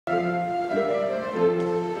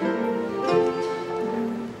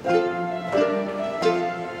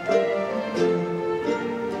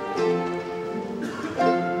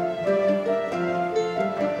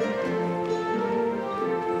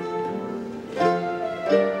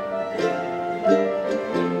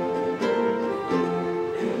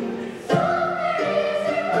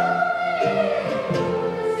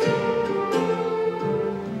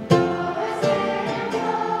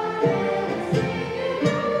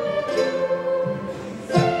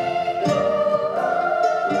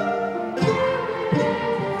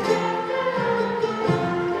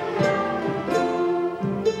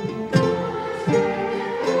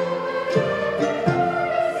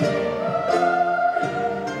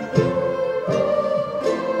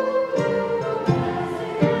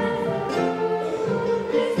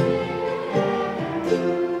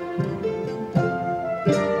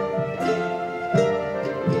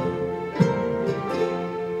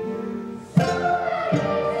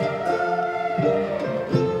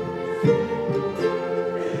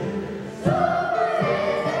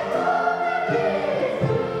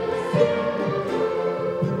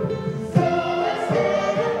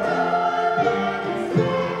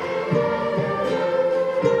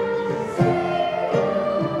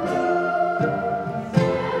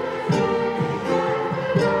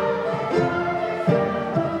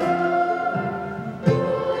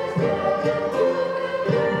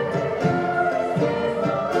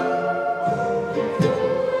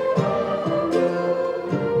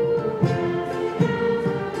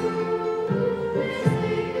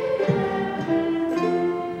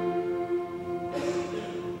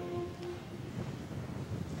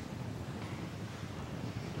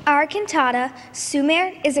Our cantata,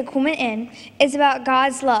 Sumer is icumen in, is about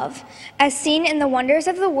God's love, as seen in the wonders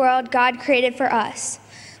of the world God created for us.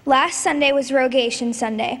 Last Sunday was Rogation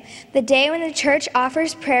Sunday, the day when the church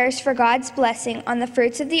offers prayers for God's blessing on the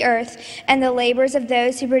fruits of the earth and the labors of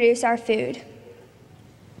those who produce our food.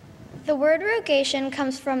 The word rogation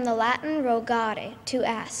comes from the Latin rogare, to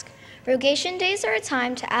ask. Rogation days are a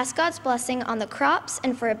time to ask God's blessing on the crops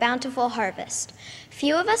and for a bountiful harvest.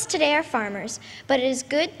 Few of us today are farmers, but it is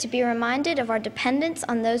good to be reminded of our dependence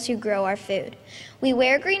on those who grow our food. We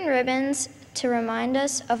wear green ribbons to remind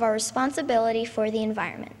us of our responsibility for the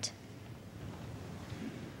environment.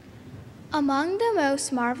 Among the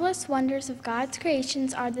most marvelous wonders of God's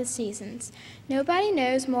creations are the seasons. Nobody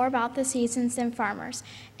knows more about the seasons than farmers.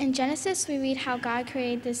 In Genesis, we read how God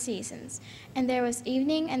created the seasons. And there was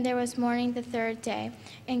evening and there was morning the third day.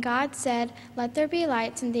 And God said, "Let there be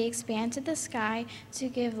lights in the expanse of the sky to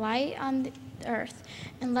give light on the earth,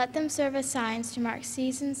 and let them serve as signs to mark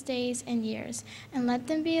seasons, days, and years. And let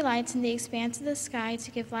them be lights in the expanse of the sky to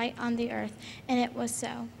give light on the earth." And it was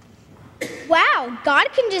so. Wow,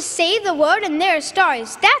 God can just say the word and there are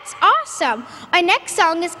stars. That's awesome. Our next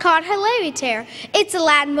song is called Hilariter. It's a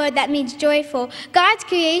Latin word that means joyful. God's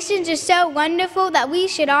creations are so wonderful that we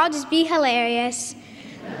should all just be hilarious.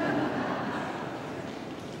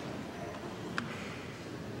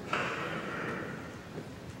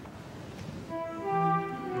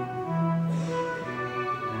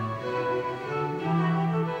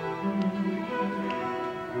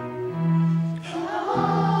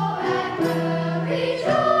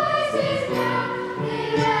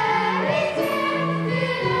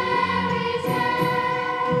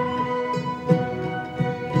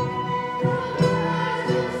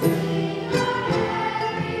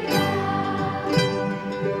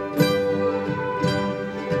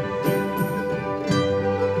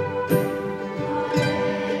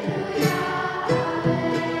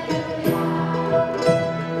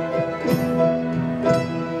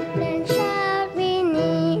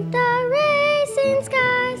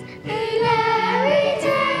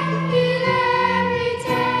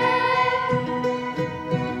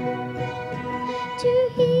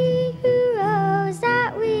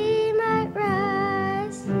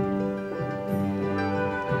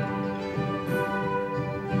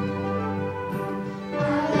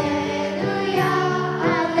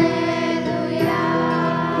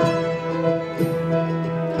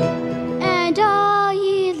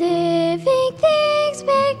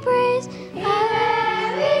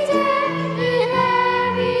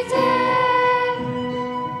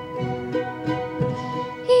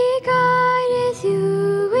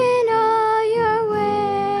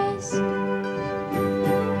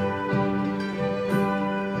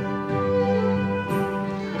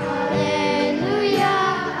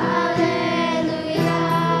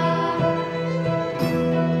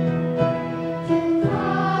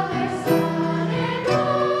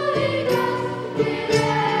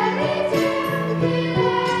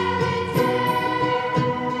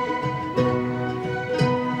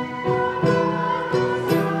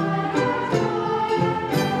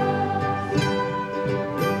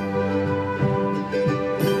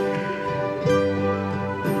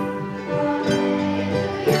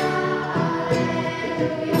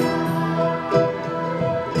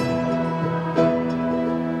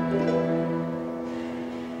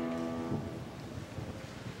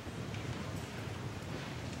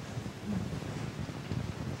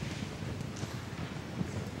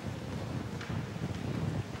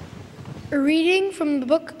 A reading from the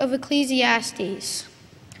book of Ecclesiastes.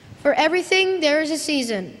 For everything there is a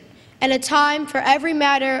season, and a time for every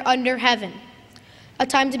matter under heaven. A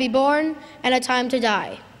time to be born, and a time to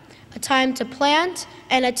die. A time to plant,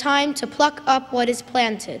 and a time to pluck up what is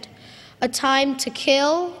planted. A time to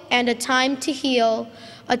kill, and a time to heal.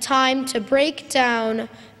 A time to break down,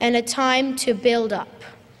 and a time to build up.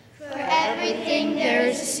 For everything there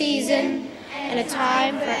is a season, and a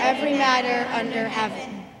time for every matter under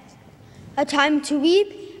heaven. A time to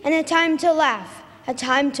weep and a time to laugh, a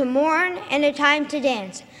time to mourn and a time to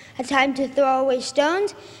dance, a time to throw away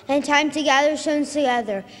stones and a time to gather stones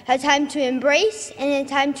together, a time to embrace and a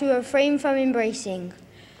time to refrain from embracing.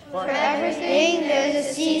 For everything there is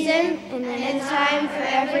a season and a time for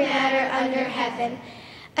every matter under heaven.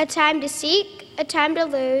 A time to seek, a time to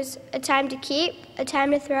lose, a time to keep, a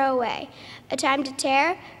time to throw away, a time to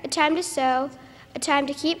tear, a time to sow, a time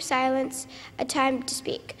to keep silence, a time to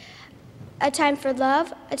speak. A time for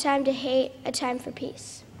love, a time to hate, a time for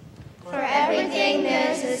peace. For everything there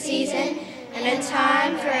is a season, and a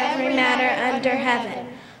time for every matter under heaven.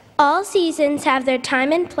 All seasons have their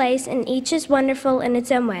time and place, and each is wonderful in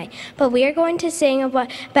its own way. But we are going to sing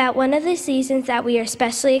about one of the seasons that we are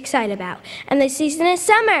especially excited about, and the season is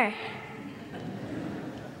summer.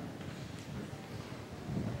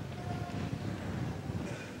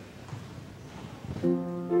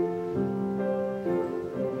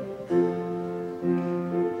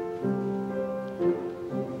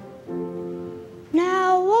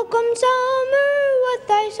 Now welcome summer with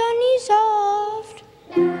thy sunny soft.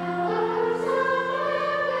 Now welcome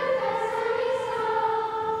summer with thy sunny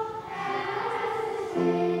soft. As the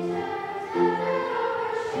seasons gather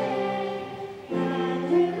our shade, and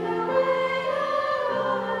drink away the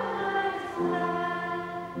warm night's light.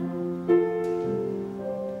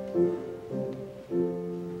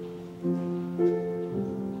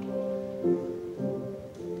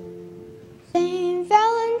 Saint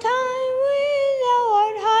Valentine with thou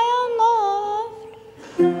art high on loft.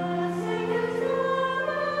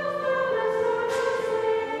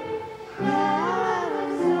 Now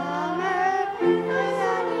welcome summer with thy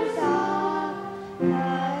sunny soft.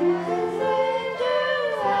 As the seasons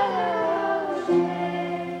gather our shade.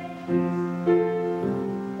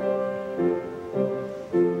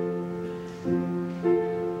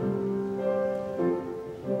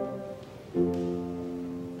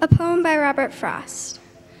 A poem by Robert Frost.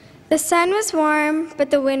 The sun was warm, but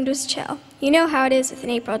the wind was chill. You know how it is with an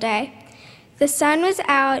April day. The sun was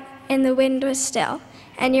out and the wind was still,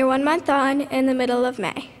 and you're 1 month on in the middle of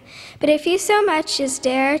May. But if you so much as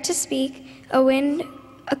dare to speak,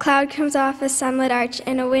 a cloud comes off a sunlit arch,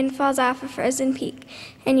 and a wind falls off a frozen peak,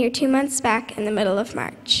 and you're 2 months back in the middle of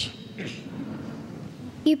March.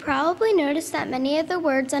 You probably noticed that many of the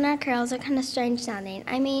words in our carols are kind of strange sounding.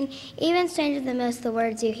 I mean, even stranger than most of the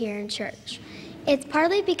words you hear in church. It's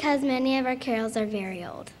partly because many of our carols are very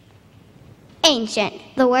old. Ancient.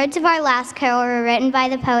 The words of our last carol were written by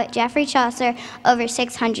the poet Geoffrey Chaucer over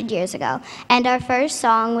 600 years ago. And our first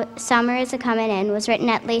song, Summer is a-Comin' In, was written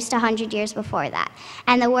at least 100 years before that.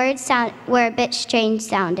 And the words were a bit strange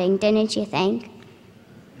sounding, didn't you think?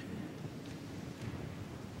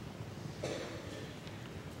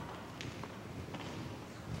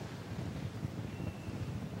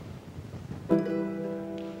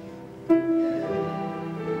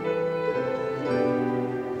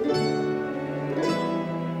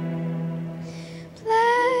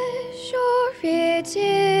 It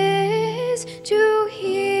is to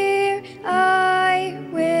hear I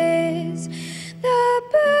whiz the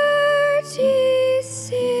birds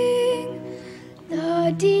sing,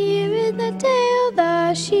 the deer in the dale,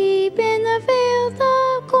 the sheep in the vale,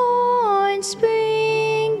 the corn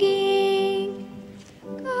springing.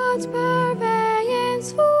 God's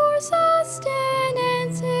purveyance for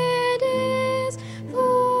sustenance it is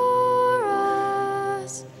for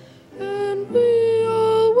us, and we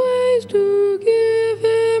always do give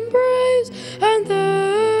him praise and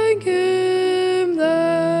thank him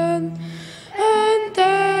then, and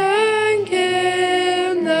thank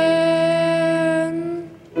him then.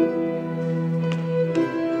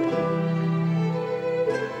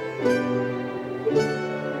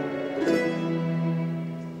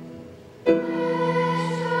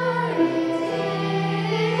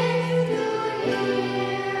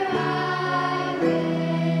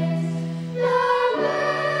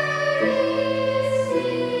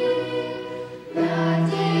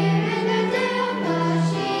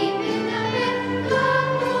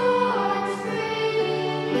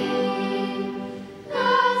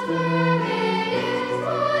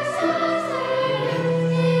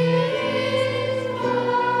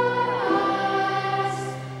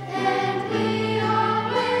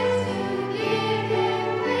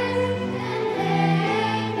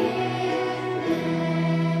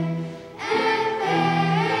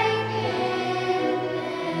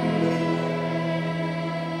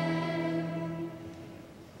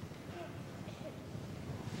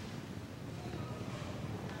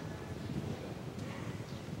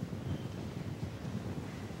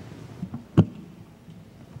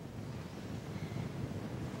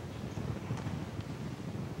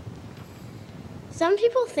 Some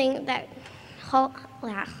people think that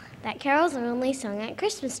carols are only sung at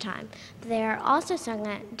Christmas time, but they are also sung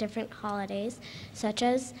at different holidays, such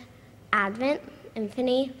as Advent,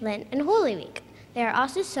 Epiphany, Lent, and Holy Week. They are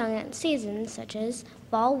also sung at seasons such as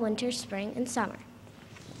fall, winter, spring, and summer.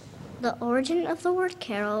 The origin of the word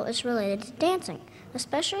carol is related to dancing,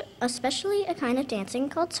 especially a kind of dancing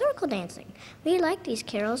called circle dancing. We like these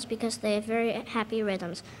carols because they have very happy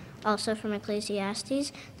rhythms. Also from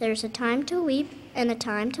Ecclesiastes, there is a time to weep and a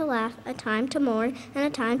time to laugh, a time to mourn, and a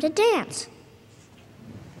time to dance.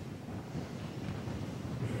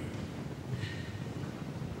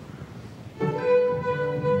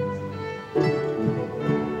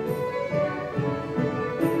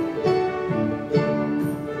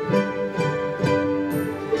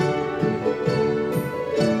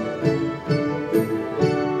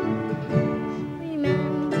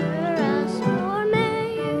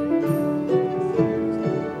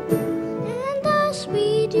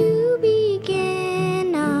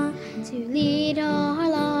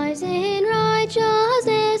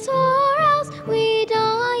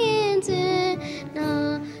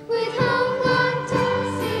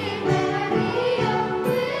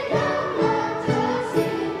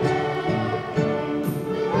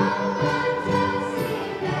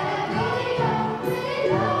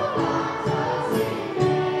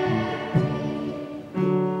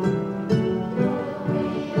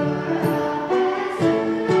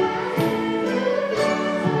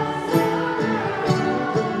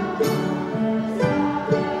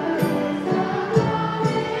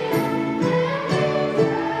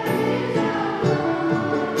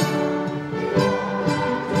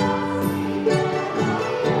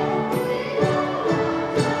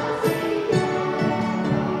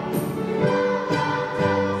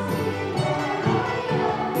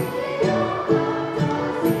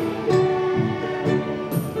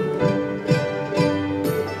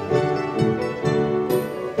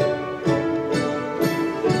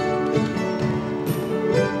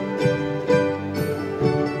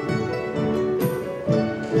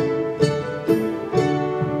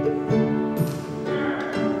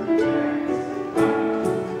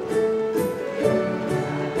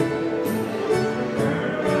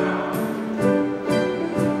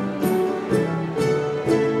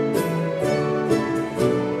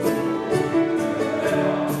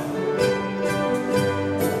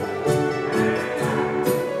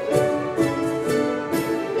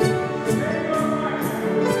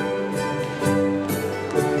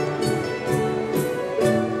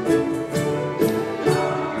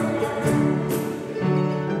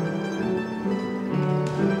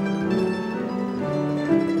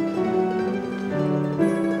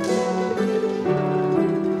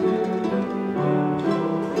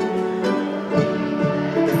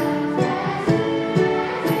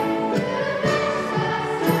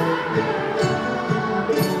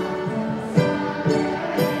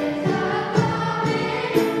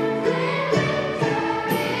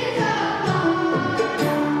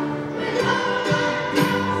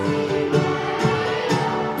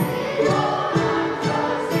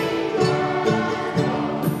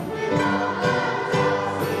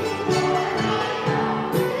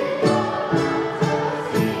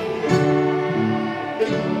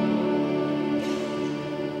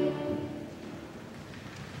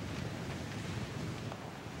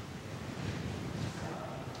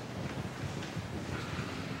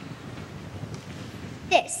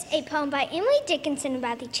 This, a poem by Emily Dickinson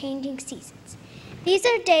about the changing seasons. These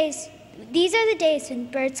are the days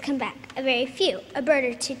when birds come back, a very few, a bird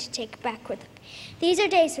or two to take back with them. These are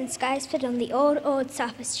days when skies put on the old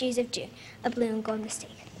sophistries of June, a blue and gold mistake.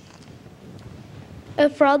 A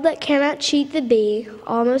fraud that cannot cheat the bee,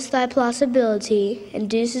 almost thy plausibility,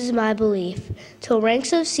 induces my belief, till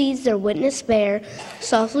ranks of seeds their witness bear,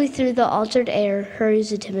 softly through the altered air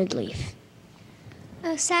hurries a timid leaf.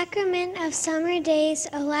 O sacrament of summer days,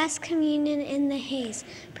 O last communion in the haze,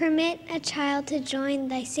 permit a child to join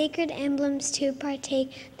thy sacred emblems to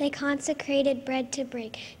partake, thy consecrated bread to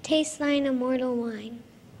break, taste thine immortal wine.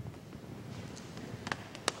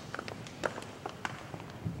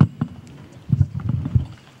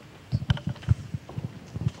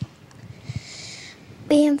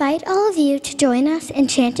 We invite all of you to join us in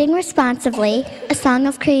chanting responsively a song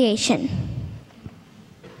of creation.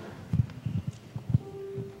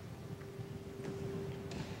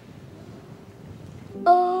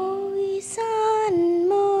 O ye sun and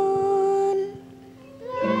moon,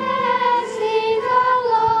 bless ye the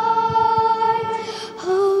Lord.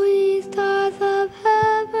 O ye stars of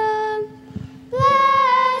heaven,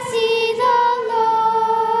 bless ye the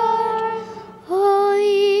Lord. O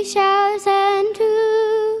ye showers and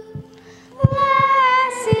dew,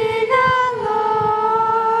 bless ye the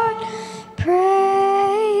Lord.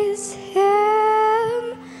 Praise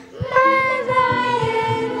Him, magnify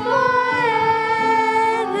Him forever.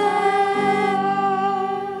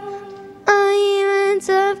 O ye winds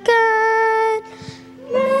of God,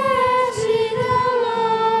 bless ye the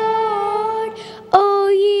Lord. O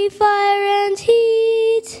ye fire and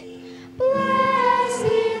heat, bless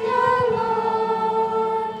ye the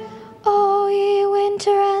Lord. O ye winter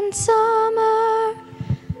and summer,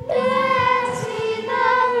 bless ye the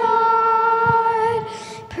Lord.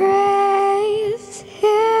 Praise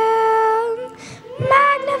Him,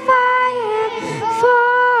 magnify Him forever.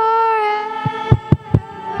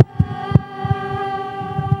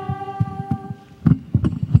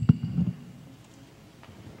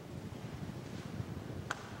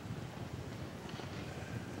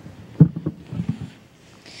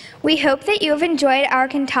 We hope that you have enjoyed our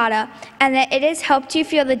cantata and that it has helped you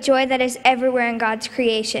feel the joy that is everywhere in God's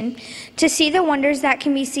creation, to see the wonders that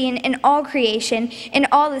can be seen in all creation, in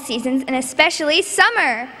all the seasons, and especially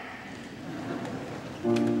summer.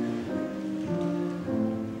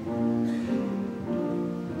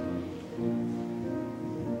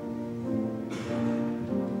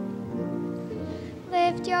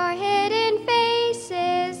 Lift your hidden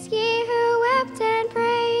faces, ye who wept and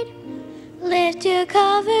prayed. Lift your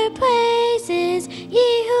covered places,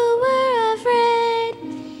 ye who were afraid.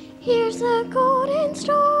 Here's the golden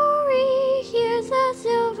story, here's the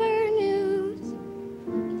silver news.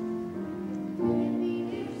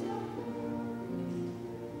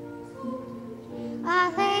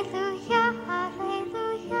 Alleluia,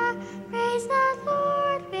 alleluia, praise the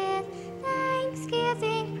Lord with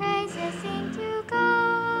thanksgiving, praises sing to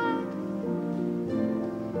God.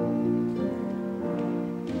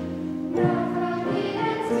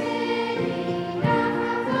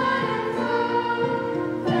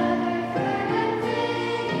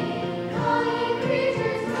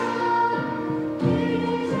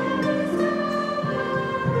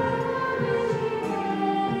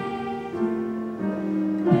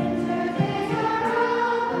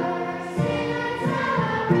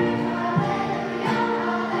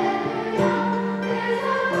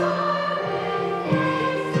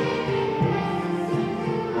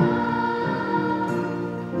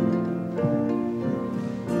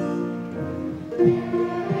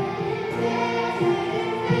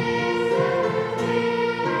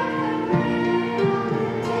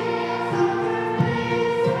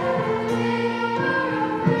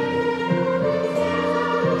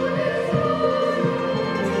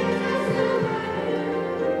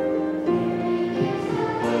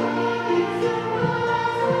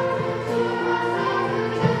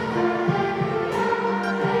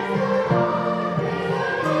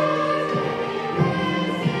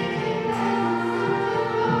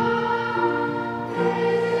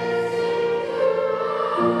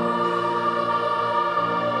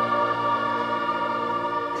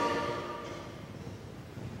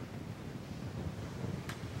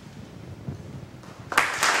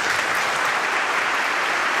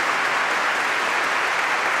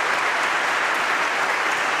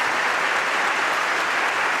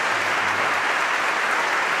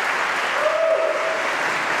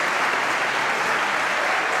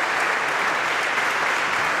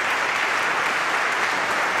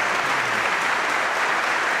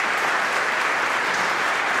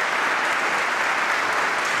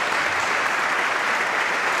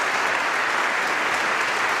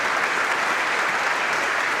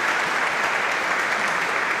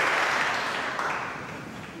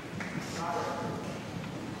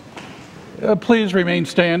 Please remain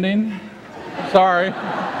standing. Sorry.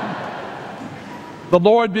 The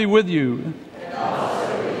Lord be with you. And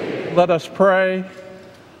also with you. Let us pray.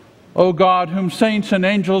 O God, whom saints and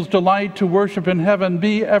angels delight to worship in heaven,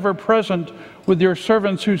 be ever present with your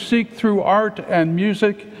servants who seek through art and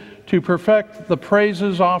music to perfect the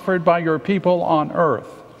praises offered by your people on earth.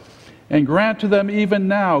 And grant to them even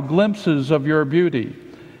now glimpses of your beauty,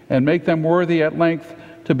 and make them worthy at length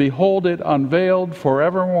to behold it unveiled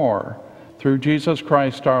forevermore, through Jesus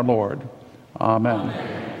Christ our Lord. Amen.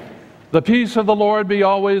 Amen. The peace of the Lord be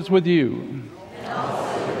always with you. And also with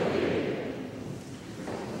you.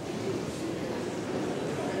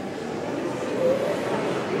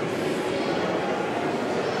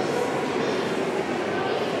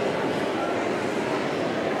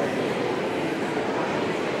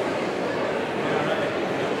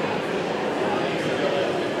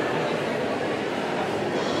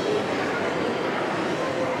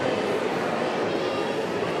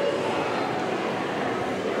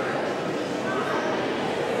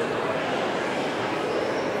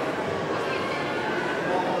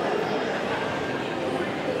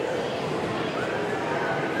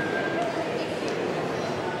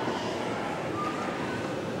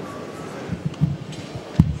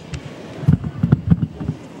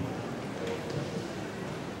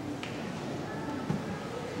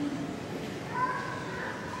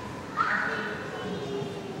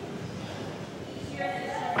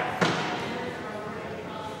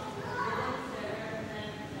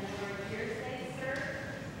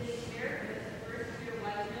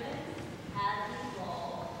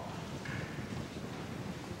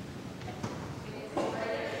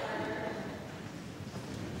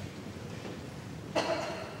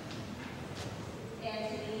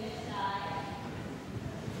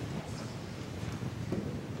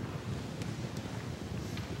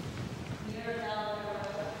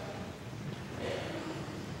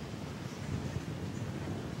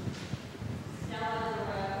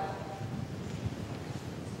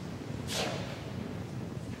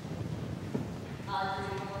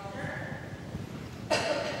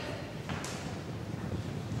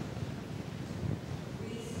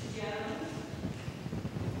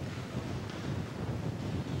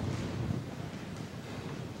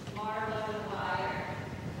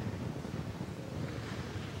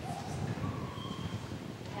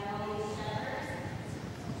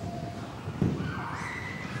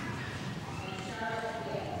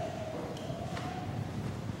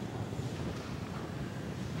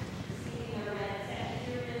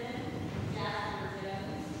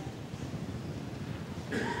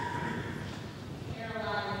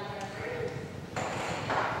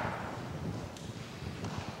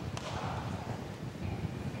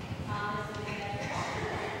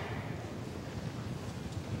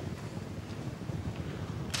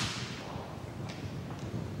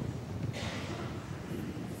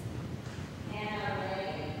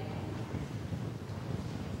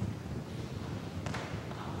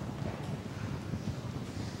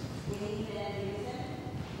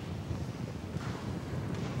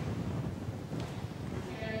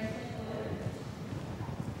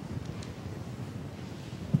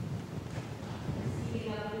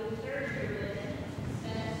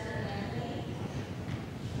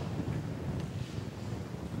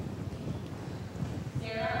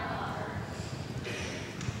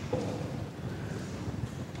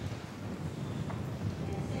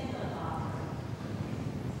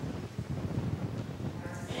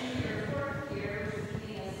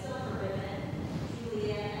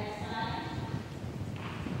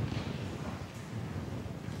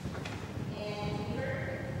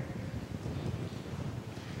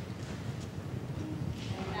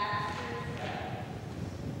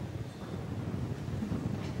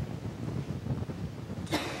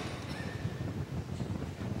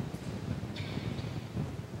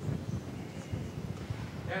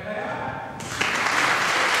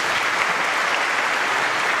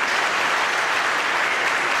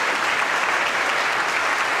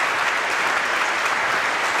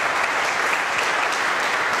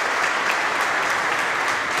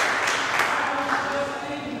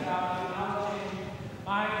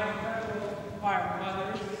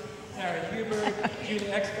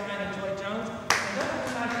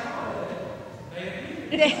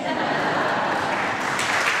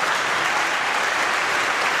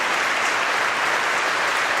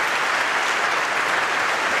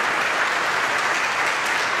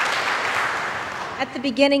 At the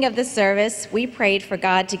beginning of the service, we prayed for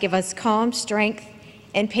God to give us calm strength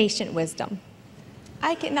and patient wisdom.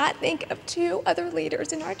 I cannot think of two other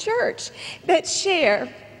leaders in our church that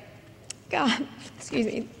share God, excuse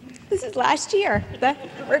me, this is last year that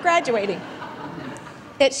we're graduating,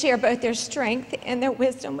 that share both their strength and their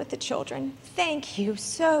wisdom with the children. Thank you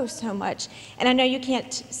so, so much. And I know you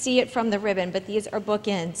can't see it from the ribbon, but these are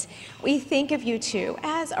bookends. We think of you two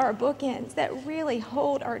as our bookends that really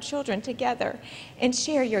hold our children together, and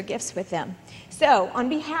share your gifts with them. So on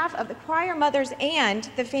behalf of the choir mothers and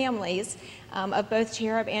the families of both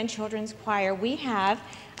Cherub and Children's Choir, we have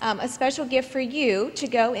a special gift for you to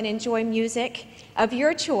go and enjoy music of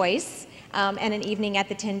your choice and an evening at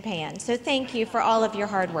the Tin Pan. So thank you for all of your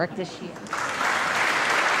hard work this year.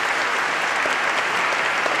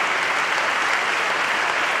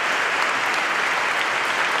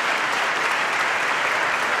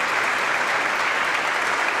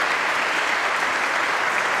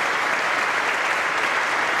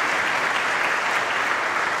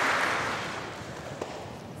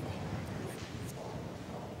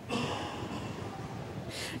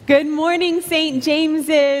 Good morning, St.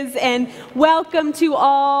 James's, and welcome to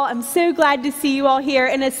all. I'm so glad to see you all here,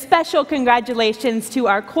 and a special congratulations to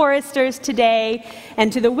our choristers today,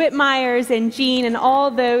 and to the Whitmires and Jean and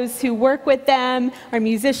all those who work with them, our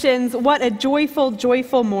musicians. What a joyful,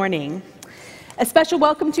 joyful morning. A special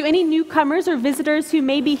welcome to any newcomers or visitors who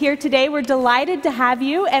may be here today. We're delighted to have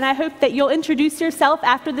you, and I hope that you'll introduce yourself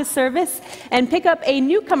after the service and pick up a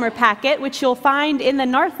newcomer packet, which you'll find in the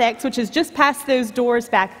narthex, which is just past those doors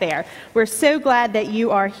back there. We're so glad that you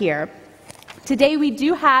are here. Today we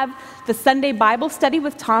do have the Sunday Bible study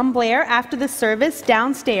with Tom Blair after the service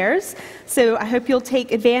downstairs, so I hope you'll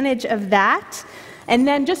take advantage of that. And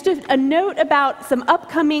then just a note about some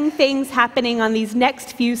upcoming things happening on these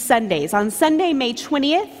next few Sundays. On Sunday, May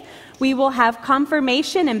 20th, we will have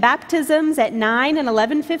confirmation and baptisms at 9 and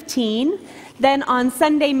 11:15. Then on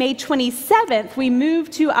Sunday, May 27th, we move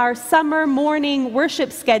to our summer morning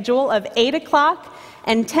worship schedule of 8 o'clock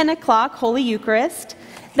and 10 o'clock, Holy Eucharist.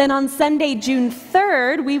 Then on Sunday, June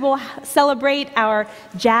 3rd, we will celebrate our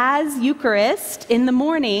Jazz Eucharist in the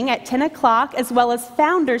morning at 10 o'clock, as well as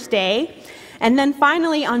Founders Day. And then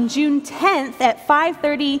finally, on June 10th at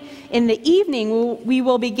 5:30 in the evening, we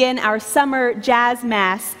will begin our summer jazz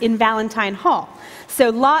mass in Valentine Hall.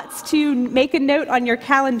 So lots to make a note on your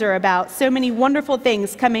calendar about. So many wonderful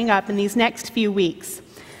things coming up in these next few weeks.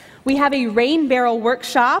 We have a rain barrel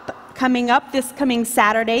workshop coming up this coming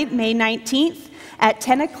Saturday, May 19th at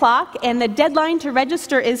 10 o'clock, and the deadline to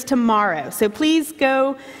register is tomorrow. So please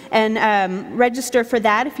go and register for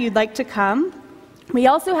that if you'd like to come. We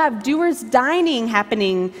also have Doers Dining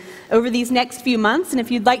happening over these next few months, and if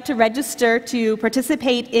you'd like to register to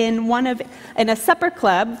participate in a supper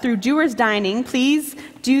club through Doers Dining, please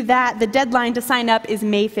do that. The deadline to sign up is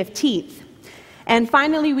May 15th. And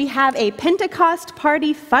finally, we have a Pentecost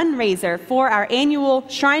Party fundraiser for our annual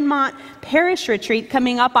Shrinemont Parish Retreat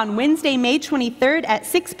coming up on Wednesday, May 23rd at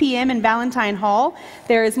 6 p.m. in Valentine Hall.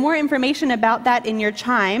 There is more information about that in your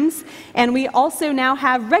chimes. And we also now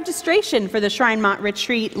have registration for the Shrinemont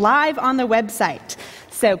Retreat live on the website.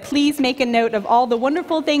 So please make a note of all the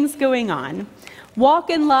wonderful things going on. Walk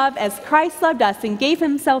in love as Christ loved us and gave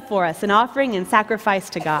himself for us, an offering and sacrifice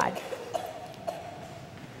to God.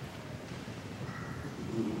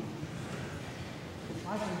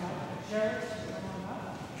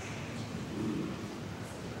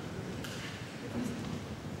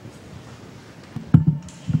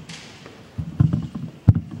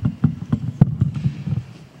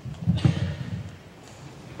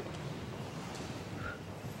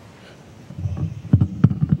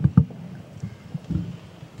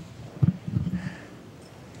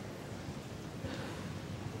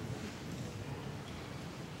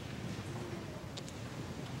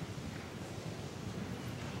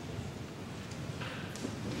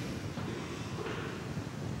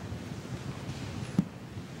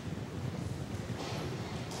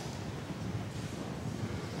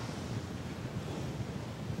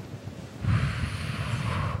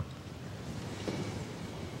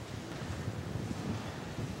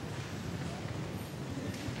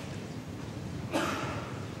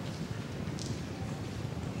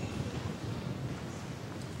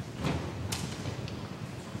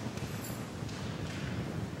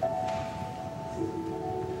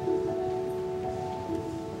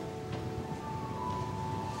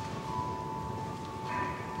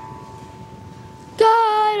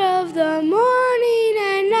 God of the morning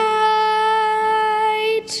and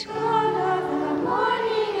night, God of the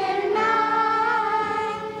morning and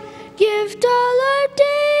night, gift all our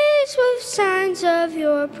days with signs of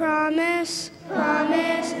your promise,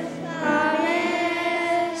 promise,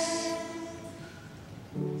 promise.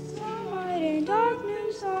 Sunlight and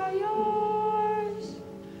darkness are yours,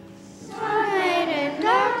 sunlight and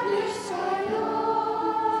darkness are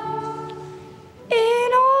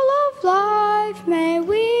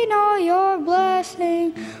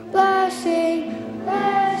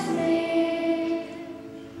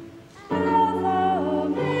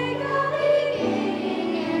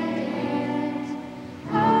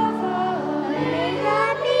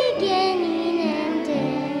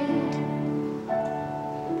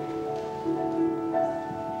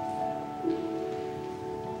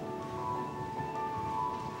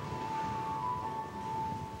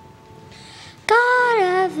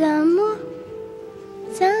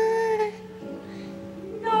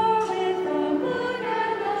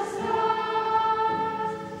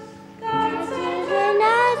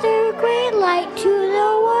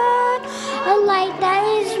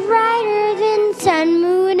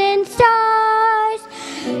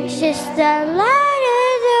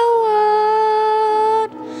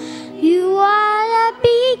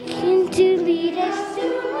to lead us to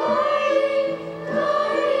glory,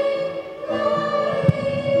 glory,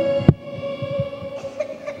 glory.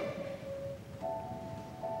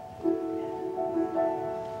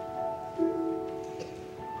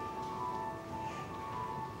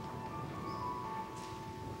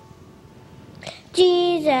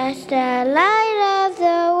 Jesus, the light of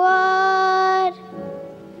the world.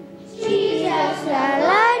 Jesus, the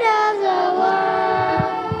light of the world.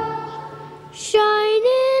 Shine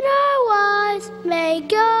in our lives, may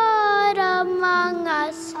God among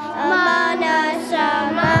us, among us,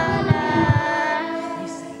 among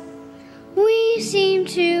us. We seem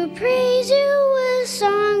to praise you with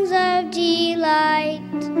songs of delight.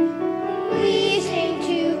 We seem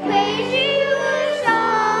to praise you with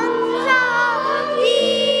songs of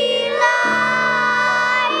delight.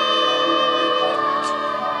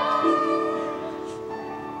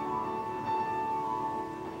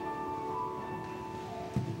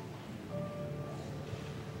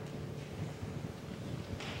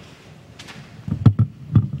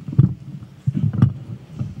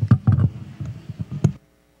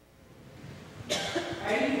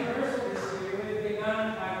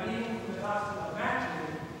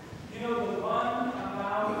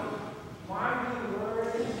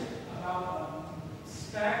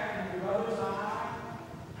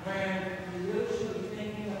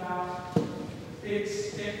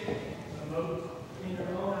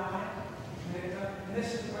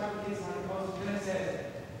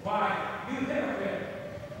 Why, you hypocrite!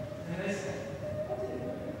 And they said,